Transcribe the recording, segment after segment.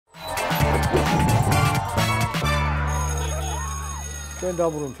ჩვენ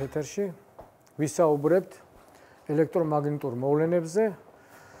დავბრუნდით ეთერში, ვისაუბრებთ ელექტრომაგნიტურ მოვლენებზე,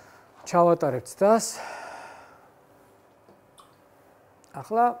 ჩავატარებთ ცდას.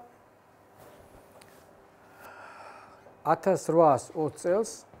 ახლა 1820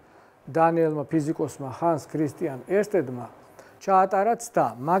 წელს დანიელმა ფიზიკოსმა ჰანს ქრისტიან ერსტედმა ჩაატარა ცდა,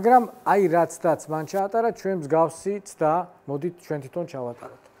 მაგრამ აი რა ცდაც მან ჩაატარა, ჩვენ მსგავსი ცდა, მოდით ჩვენ თვითონ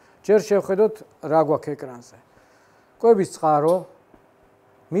ჩავატაროთ. ჯერ შევხედოთ რა გვაქვს ეკრანზე. კვების წყარო,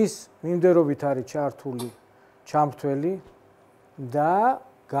 მის მიმდევრობით არის ჩართული ჩამრთველი და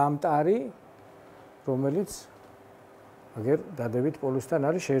გამტარი, რომელიც აგერ დადებით პოლუსთან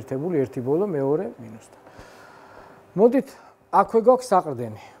არის შეერთებული ერთი ბოლო მეორე მინუსთან. მოდით აქვე გვაქვს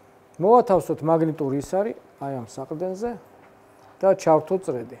საყრდენი. მოვათავსოთ მაგნიტური ის არის აი ამ საყრდენზე და ჩავთოთ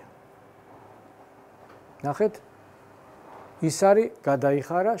წრედი. ნახეთ, ის არის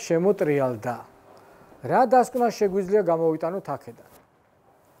გადაიხარა, შემოტრიალდა. რა დასკვნა შეგვიძლია გამოვიტანოთ აქედან?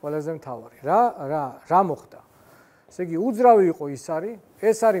 ყველაზე მთავარი. რა მოხდა? ესე იგი, უძრავი იყო ის არის,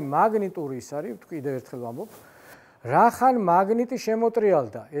 ეს არის მაგნიტური ის არის, კიდევ ერთხელ ვამბობ. რახან მაგნიტი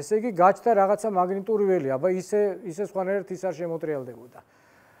შემოტრიალდა, ესე იგი გაჩნდა რაღაცა მაგნიტური ველი, აბა ისე სხვანაირად ის არ შემოტრიალდებოდა.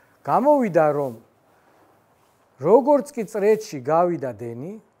 გამოვიდა რომ როგორც კი წრედში გავიდა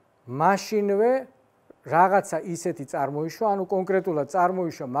დენი, მაშინვე რაღაცა ისეთი წარმოიშვა, ანუ კონკრეტულად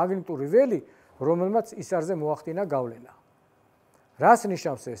წარმოიშვა მაგნიტური ველი, რომელმაც ისარზე მოახდინა გავლენა. რას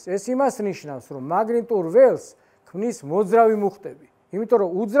ნიშნავს ეს? ეს იმას ნიშნავს, რომ მაგნიტურ ველს ქმნის მოძრავი მუხტები. იმიტომ რომ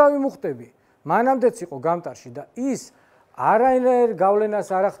უძრავი მუხტები მანამდეც იყო გამტარში და ის არაინერ გავლენას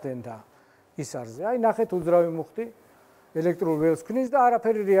არ ახდენდა ისარზე. აი ნახეთ, უძრავი მუხტი ელექტრულ ველს ქმნის და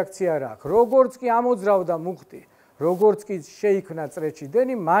არაფერი რეაქცია არ აქვს. როგორც კი ამოძრავდა მუხტი, როგორც კი შეიქმნა წრედში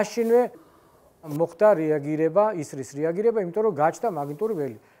დენი, მაშინვე მოხდა რეაგირება, ისრის რეაგირება, იმიტომ რომ გაჩნდა მაგნიტური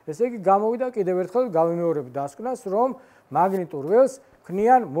ველი. ესე იგი გამოვიდა კიდევ ერთხელ გავიმეორებ დასკვნას, რომ მაგნიტურ ველს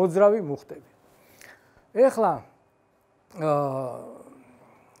ქმნიან მოძრავი მუხტები. ეხლა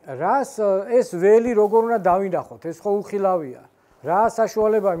რას ეს ველი როგორ უნდა დავინახოთ? ეს ხო უხილავია. რა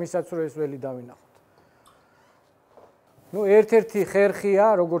საშუალებაა მისაც რომ ეს ველი დავინახოთ? ნუ ერთ-ერთი ხერხია,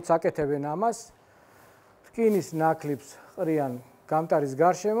 როგორც აკეთებენ ამას, რკინის ნაკლიფს ყრიან გამტარის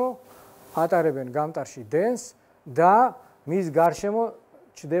გარშემო, ატარებენ გამტარში დენს და მის გარშემო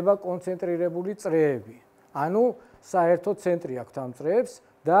ჩდება კონცენტრირებული წრეები. ანუ საერთო ცენტრი აქვთ ამ წრეებს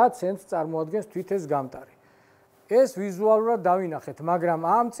და ცენტრს წარმოადგენს თვით ეს გამტარი. ეს ვიზუალურად დავინახეთ, მაგრამ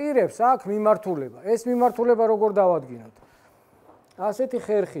ამ წირებს აქვს მიმართულება. ეს მიმართულება როგორ დავადგინოთ? ასეთი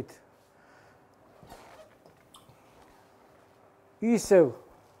ხერხით. ისევ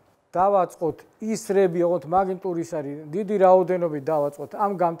დავაწყოთ ისრები, ოღონდ მაგნიტური ის არის, დიდი რაოდენობით დავაწყოთ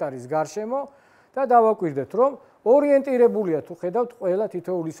ამ გამტარის გარშემო და დავაკვირდეთ, რომ ორიენტირებულია თუ ხედავთ ყველა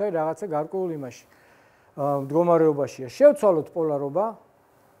თითოეული ის არის რაღაცა გარკვეულ იმაში. მდგომარეობაშია. შევცვალოთ პოლარობა,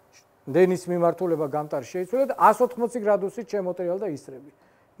 დენის მიმართულება გამტარში შეიცვალა და 180 გრადუსით შემოტრიალდა ისრები.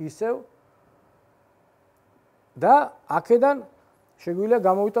 ისევ და აქედან შეგვიძლია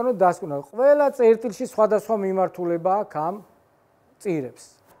გამოვიტანოთ დასკვნა. ყველა წერტილში სხვადასხვა მიმართულება აქვს ამ წირებს.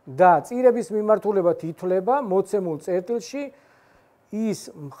 და წირების მიმართულება ითვლება მოცემულ წერტილში ის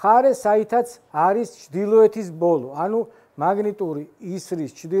მხარე, საითაც არის ჩრდილოეთის ბოლო. ანუ მაგნიტური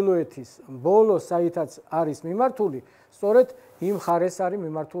ისრის ჩრდილოეთის ბოლო, საითაც არის მიმართული, სწორედ იმ მხარეს არის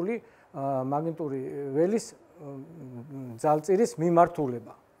მიმართული მაგნიტური ველის ძალწირის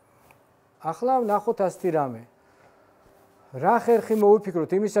მიმართულება. ახლა ვნახოთ ასეთი რამე. რა ხერხი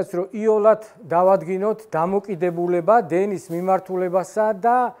მოვიფიქროთ იმისაც, რომ იოლად დავადგინოთ დამოკიდებულება დენის მიმართულებასა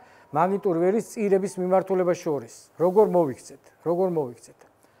და მაგნიტური ველის წირების მიმართულებას შორის. როგორ მოვიქცეთ?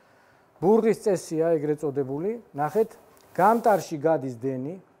 ბურღის წესია ეგრეთ წოდებული. ნახეთ, გამტარში გადის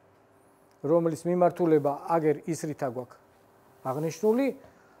დენი, რომლის მიმართულება აგერ ისრითა გვაქვს აღნიშნული,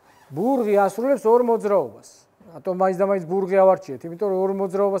 ბურღი ასრულებს ორ მოძრაობას. რატომ მაინც და მაინც ბურღი ავარჩიეთ? იმიტომ რომ ორ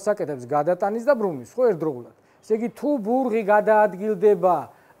მოძრაობას აკეთებს გადატანის და ბრუნვის, ხო ერთდროულად. ესე იგი, თუ ბურღი გადაადგილდება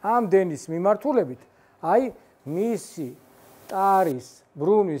ამ დენის მიმართულებით, აი მისი ტარის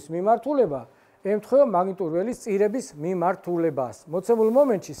ბრუნვის მიმართულება ემთხვევა მაგნიტური ველის წირების მიმართულებას. მოცემულ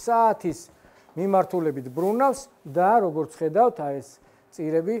მომენტში საათის მიმართულებით ბრუნავს და როგორც ხედავთ, აი ეს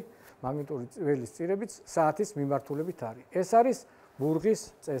წირები, მაგნიტური ველის წირებიც საათის მიმართულებით არის. ეს არის ბურღის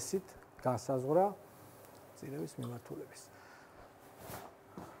წესით განსაზღვრა წირების მიმართულების.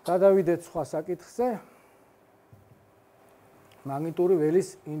 გადავიდეთ სხვა საკითხზე. მაგნიტური ველის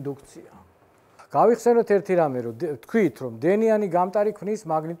ინდუქცია. გავიხსენოთ ერთი რამე, რომ თქვით, რომ დენიანი გამტარი ქმნის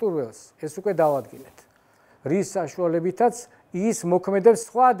მაგნიტურ ველს. ეს უკვე დავადგინეთ. რის საშუალებითაც ის მოქმედებს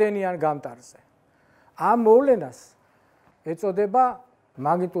სხვა დენიან გამტარზე. ამ მოვლენას ეწოდება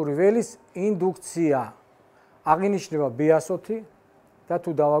მაგნიტური ველის ინდუქცია. აღინიშნება B100 და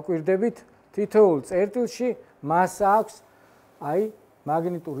თუ დავაკვირდებით, თითოეულ წერტილში მას აქვს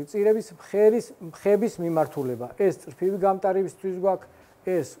მაგნიტური წირების მხების მიმართულება. ეს წრფივი გამტარებისთვის გვაქვს,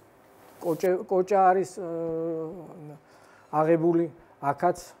 ეს კოჭა არის აღებული,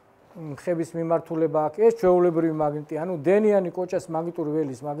 აქაც მხების მიმართულება აქვს. ეს ჩვეულებრივი მაგნიტი, ანუ დენიანი კოჭას მაგნიტური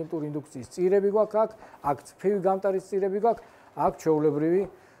ველის მაგნიტური ინდუქციის წირები გვაქვს, აქ წრფივი გამტარის წირები გვაქვს, აქ ჩვეულებრივი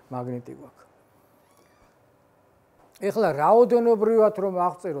მაგნიტი გვაქვს. ეხლა რაოდენობრივად რომ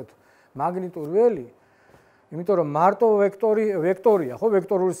აღწეროთ მაგნიტური ველი, იმიტომ რომ მარტო ვექტორია, ხო,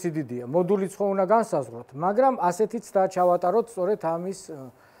 ვექტორული სიდიდეა, მოდულიც ხო უნდა განსაზღვროთ, მაგრამ ასეთიც და ჩავატაროთ სწორედ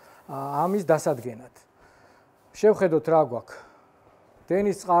ამის დასადგენად. შევხედოთ რა გვაქვს.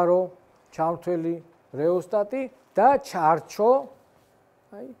 დენის წყარო, ჩამრთველი რეოსტატი და ჩარჩო,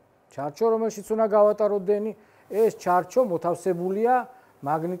 ჩარჩო, რომელშიც უნდა გავატაროთ დენი, ეს ჩარჩო მოთავსებულია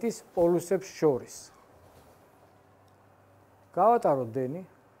მაგნიტის პოლუსებს შორის. გავატაროთ დენი,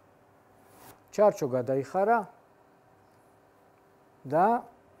 ჩარჩო გადაიხარა და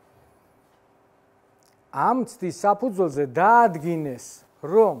ამ ცდის საფუძველზე დაადგინეს,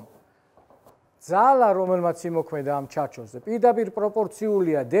 რომ ძალა, რომელმაც იმოქმედა ამ ჩარჩოზე, პირდაპირ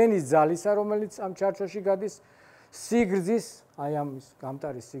პროპორციულია დენის ძალისა, რომელიც ამ ჩარჩოში გადის, სიგრძის, ამის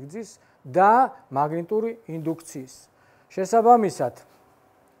გამტარის სიგრძის და მაგნიტური ინდუქციის. შესაბამისად,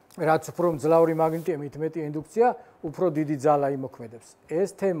 რაც უფრო მძლავრი მაგნიტია, მით მეტი ინდუქცია, უფრო დიდი ძალა იმოქმედებს. ეს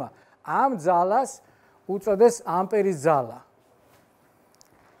თემა ამ ძალას უწოდეს ამპერის ძალა.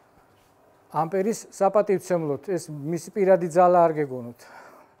 ამპერის საპატივცემლოდ, ეს მისი პირადი ძალა არ გეგონოთ.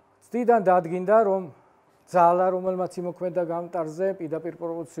 ცდიდან დადგინდა, რომ ძალა, რომელმაც იმოქმედა გამტარზე, პირდაპირ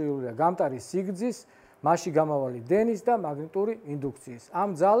პროპორციულია გამტარის სიგრძის, მასში გამავალი დენის და მაგნიტური ინდუქციის.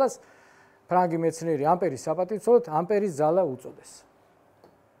 ამ ძალას ფრანგი მეცნიერი ამპერის საპატივცემლოდ ამპერის ძალა უწოდეს.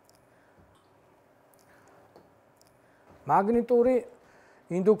 მაგნიტური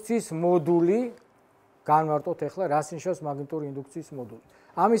ინდუქციის მოდული, განვარტოთ ახლა რას ნიშნავს მაგნიტური ინდუქციის მოდული.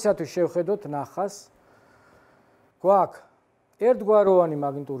 ამისათვის შევხედოთ ნახას. გვაქვს ერთგვაროვანი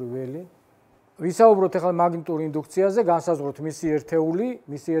მაგნიტური ველი. ვისაუბროთ ახლა მაგნიტური ინდუქციაზე, განსაზღვროთ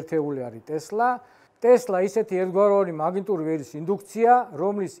მისი ერთეული არის ტესლა. ტესლა ისეთი ერთგვაროვანი მაგნიტური ველის ინდუქცია,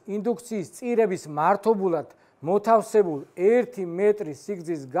 რომლის ინდუქციის წირების მართობულად მოთავსებულ 1 მეტრის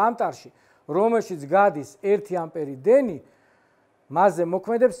სიგრძის გამტარში, რომელშიც გადის 1 ამპერი დენი, მასზე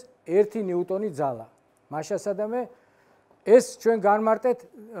მოქმედებს 1 ნიუტონი ძალა. მაშასადამე ეს ჩვენ განმარტეთ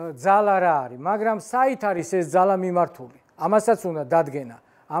ძალა რა არის, მაგრამ საით არის ეს ძალა მიმართული? ამასაც უნდა დადგენა.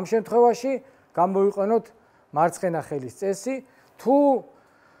 ამ შემთხვევაში გამოვიყენოთ მარცხენა ხელის წესი, თუ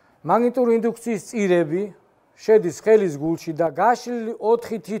მაგნიტური ინდუქციის წირები შედის ხელის გულში და გაშლილი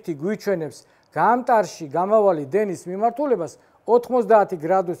 4 თითი გვიჩვენებს გამტარში გამავალი დენის მიმართულებას, 90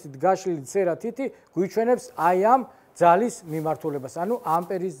 გრადუსით გაშლილი ცერა თითი გვიჩვენებს ამ ძალის მიმართულებას, ანუ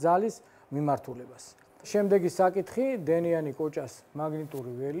ამპერის ძალის მიმართულებას. შემდეგი საკითხი, დენიანი კოჭას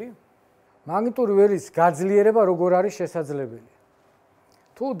მაგნიტური ველი. მაგნიტური ველის გაძლიერება როგორ არის შესაძლებელი?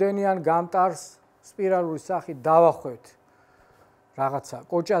 თუ დენიან გამტარს სპირალური სახით დავახვევთ რაღაცა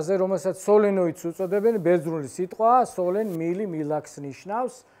კოჭაზე, რომელსაც სოლენოიდს უწოდებენ, ბერძნული სიტყვაა, სოლენ მილაქს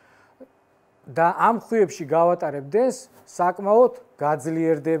ნიშნავს და ამ ხვიებში გავატარებ დენს, საკმაოდ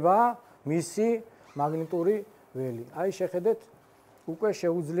გაძლიერდება მისი მაგნიტური ველი. შეხედეთ, უკვე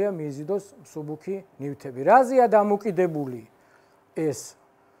შეუძლია მიიზიდოს მსუბუქი ნივთები. რაზეა დამოკიდებული ეს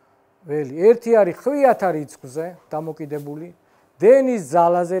ველი? ერთი არის ხვიათა რიცხვზე დამოკიდებული, დენის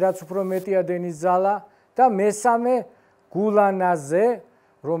ძალაზე, რაც უფრო მეტია დენის ძალა და მესამე გულანაზე,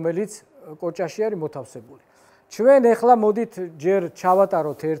 რომელიც კოჭაში არის მოთავსებული. ჩვენ ახლა მოდით ჯერ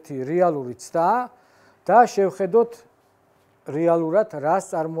ჩავატაროთ ერთი რეალური ცდა და შევხედოთ რეალურად რას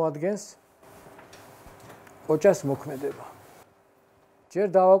წარმოადგენს კოჭას მოქმედება. ჯერ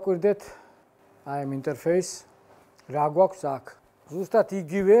დავაკვირდეთ ამ ინტერფეისს, რა გვაქვს აქ. ზუსტად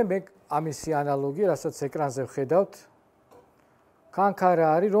იგივე, მე ამისი ანალოგი, რასაც ეკრანზე ვხედავთ. კანქარა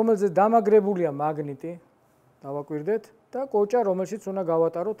არის, რომელზეც დამაგრებულია მაგნიტი, დავაკვირდეთ და კოჭა, რომელშიც უნდა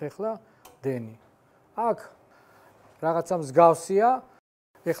გავატაროთ ახლა დენი. აქ რაღაცა მსგავსია.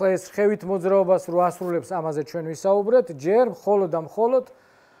 ახლა ეს ხევით მოძრაობას რო ასრულებს, ამაზე ჩვენ ვისაუბრეთ, ჯერ მხოლოდ და მხოლოდ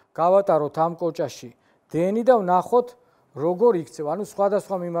გავატაროთ ამ კოჭაში დენი და ვნახოთ როგორ იქცევა, ანუ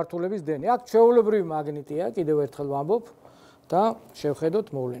სხვადასხვა მიმართულების დენი. აქ ჩვეულებრივი მაგნიტია, კიდევ ერთხელ ვამბობ და შევხედოთ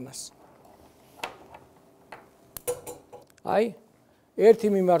მოვლენას. ერთი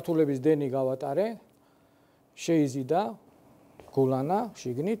მიმართულების დენი გავატარე, შეიზიდა გულანა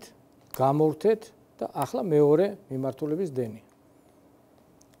შიგნით, გამოვთეთ და ახლა მეორე მიმართულების დენი.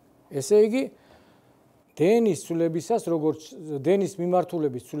 ესე იგი, დენის ცვლილებისას, როგორც დენის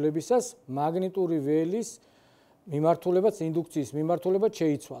მიმართულების ცვლილებისას, მაგნიტური ველის მიმართულებაც, ინდუქციის მიმართულებაც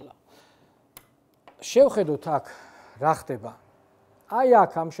შეიცვალა. შევხედოთ აქ რა ხდება. აი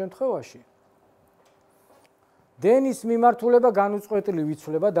აქ ამ შემთხვევაში დენის მიმართულება განუწყვეტლივ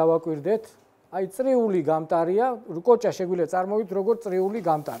იცვლება, დავაკვირდეთ. აი წრიული გამტარია, კოჭა შეგვიძლია წარმოვიდეთ როგორც წრიული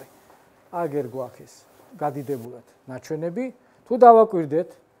გამტარი. აგერ გვაქვს გადიდებულად ნაჩვენები.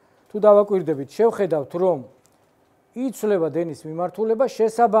 თუ დავაკვირდებით, შევხედავთ, რომ იცვლება დენის მიმართულება,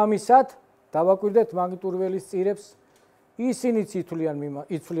 შესაბამისად დავაკვირდეთ მაგნიტური ველის წირებს, ისინიც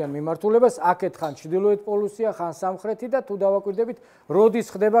იცვლიან მიმართულებას, აქეთ ხან ჩრდილოეთ პოლუსია, ხან სამხრეთი და თუ დავაკვირდებით, როდის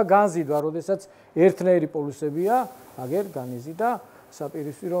ხდება განზიდვა, როდესაც ერთნაირი პოლუსებია, აგერ განიზიდა,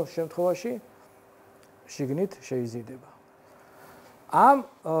 საპირისპირო შემთხვევაში შიგნით შეიზიდება.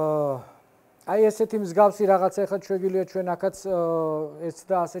 აი ესეთი მსგავსი რაღაცა ახლა შეგვიძლია ჩვენ აქაც ეს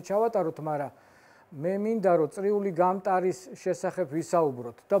და ასე ჩავატაროთ, მაგრამ მე მინდა რომ წრიული გამტარის შესახებ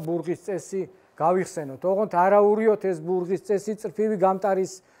ვისაუბროთ და ბურღის წესი გავიხსენოთ. ოღონდ არაურიოთ ეს ბურღის წესი წრფივი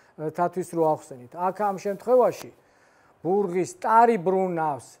გამტარის თათვის რო ახსენით. აქ ამ შემთხვევაში ბურღის ტარი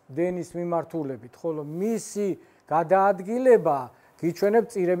ბრუნავს დენის მიმართულებით, ხოლო მისი გადაადგილება გიჩვენებს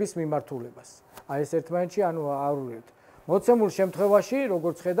წირების მიმართულებას. აი ეს ერთმანეთში ანუ არურიოთ. მოცემულ შემთხვევაში,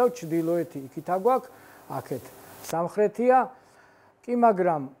 როგორც ხედავთ, ჩრდილოეთი იქითა გვაქვს, აქეთ სამხრეთია, კი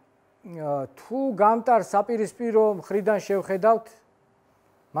მაგრამ თუ გამტარ საპირისპირო მხრიდან შევხედავთ,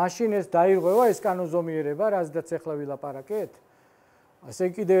 მაშინ ეს დაირღვევა ეს კანონზომიერება, რაზედაც ახლა ვილაპარაკეთ. ასე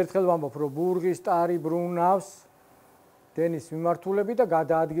კიდევ ერთხელ ვამბობ, რომ ბურღის ტარი ბრუნავს დენის მიმართულებით და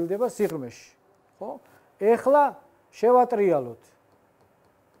გადაადგილდება სიღრმეში. ხო? ეხლა შევატრიალოთ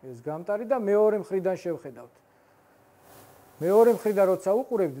ეს გამტარი და მეორე მხრიდან შევხედავთ. მეორე მხრიდან როცა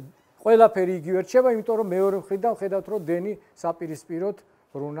უყურებთ, ყველაფერი იგივე რჩება, იმიტომ რომ მეორე მხრიდან ხედავთ, რომ დენი საპირისპიროდ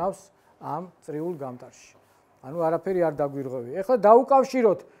ბრუნავს ამ წრიულ გამტარში. ანუ არაფერი არ დაგვირღვევია. ეხლა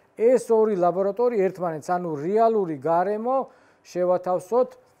დაუკავშიროთ ეს ორი ლაბორატორია ერთმანეთს, ანუ რეალური გარემო შევათავსოთ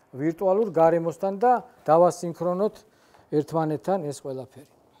ვირტუალურ გარემოსთან და დავასინქრონოთ ერთმანეთთან ეს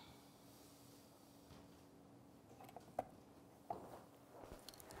ყველაფერი.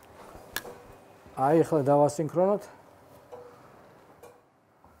 აი ეხლა დავასინქრონოთ.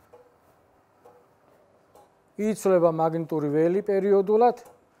 იცვლება მაგნიტური ველი პერიოდულად.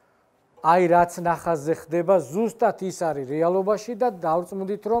 აი რაც ნახაზზე ხდება, ზუსტად ის არის რეალობაში და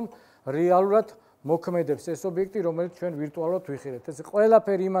დავწმუნდით, რომ რეალურად მოქმედებს ეს ობიექტი, რომელიც ჩვენ ვირტუალურად ვიხილეთ. ეს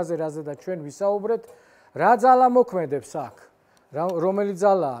ყველაფერი იმაზე, რაზედაც ჩვენ ვისაუბრეთ, რა ძალა მოქმედებს აქ. რომელი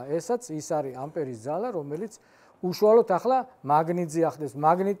ძალაა? ესაც ის არის ამპერის ძალა, რომელიც უშუალოდ ახლა მაგნიტზე ახდენს.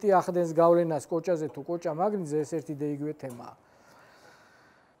 მაგნიტი ახდენს გავლენას კოჭაზე თუ კოჭა მაგნიტზე, ეს ერთი და იგივე თემაა.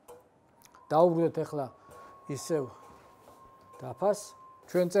 დაუბრუნდეთ ახლა ისევ დაფას.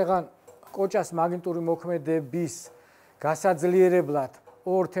 ჩვენ წეღან კოჭას მაგნიტური მოქმედების გასაძლიერებლად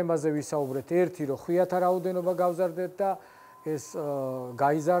ორ თემაზე ვისაუბრეთ. ერთი რომ ხვიათა რაოდენობა გავზარდეთ და ეს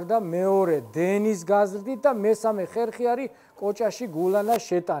გაიზარდა, მეორე დენის გაზრდით და მესამე ხერხი არის კოჭაში გულანას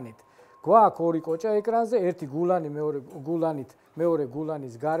შეტანით. გვაქვს ორი კოჭა ეკრანზე, ერთი გულანი, მეორე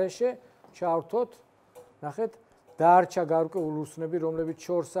გულანის გარეშე, ჩავრთოთ, ნახეთ, დარჩა გარკვეული ლურსმნები, რომლებიც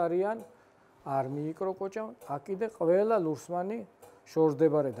შორს არიან, არ მიიკრო კოჭამ, აქ კიდე ყველა ლურსმანი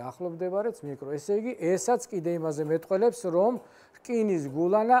შორსდებარე და ახლობდებარეც მიიკრო. ესე იგი, ესაც კიდე იმაზე მეტყველებს, რომ რკინის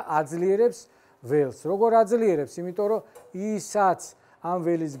გულანა აძლიერებს ველს. როგორ აძლიერებს? იმიტომ რომ ისაც ამ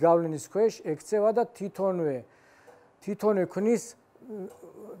ველის გავლენის ქვეშ ექცევა და თვითონვე ქმნის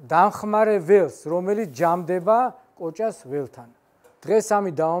დამხმარე ველს, რომელიც ჯამდება კოჭას ველთან. დღეს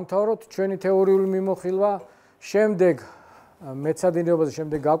ამით დავამთავროთ ჩვენი თეორიული მიმოხილვა. შემდეგ მეცადინეობაზე,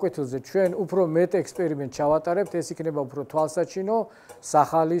 შემდეგ გაკვეთილზე ჩვენ უფრო მეტ ექსპერიმენტს ჩავატარებთ. ეს იქნება უფრო თვალსაჩინო,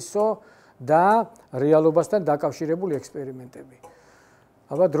 სახალისო და რეალობასთან დაკავშირებული ექსპერიმენტები.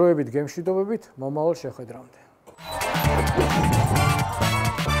 აბა დროებით გემშვიდობებით, მომავალ შეხვედრამდე.